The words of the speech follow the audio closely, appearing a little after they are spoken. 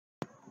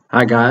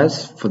Hi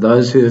guys, for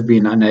those who have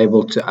been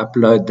unable to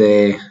upload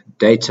their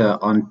data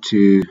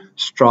onto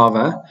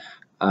Strava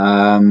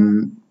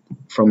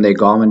from their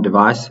Garmin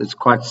device, it's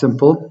quite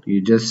simple.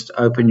 You just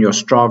open your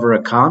Strava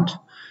account,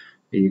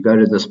 you go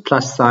to this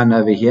plus sign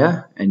over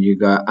here and you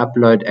go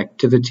upload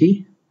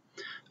activity.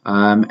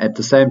 At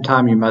the same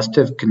time, you must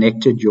have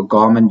connected your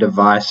Garmin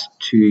device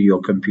to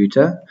your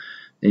computer.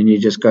 Then you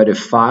just go to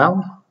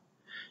file,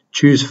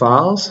 choose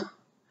files,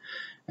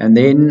 and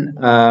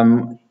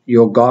then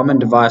your Garmin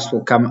device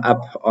will come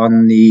up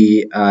on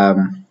the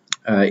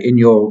in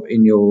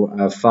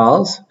your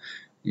files,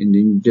 and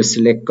then you just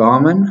select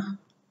Garmin,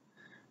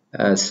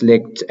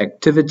 select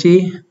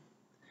activity,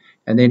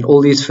 and then all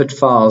these fit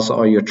files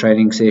are your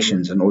training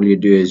sessions, and all you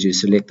do is you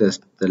select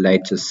the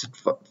latest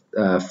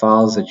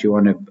files that you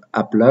want to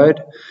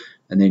upload,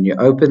 and then you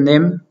open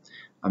them.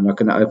 I'm not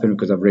going to open it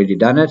because I've already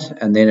done it,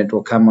 and then it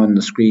will come on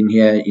the screen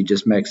here. You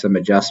just make some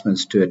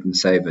adjustments to it and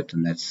save it,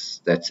 and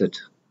that's it.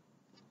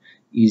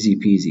 Easy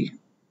peasy.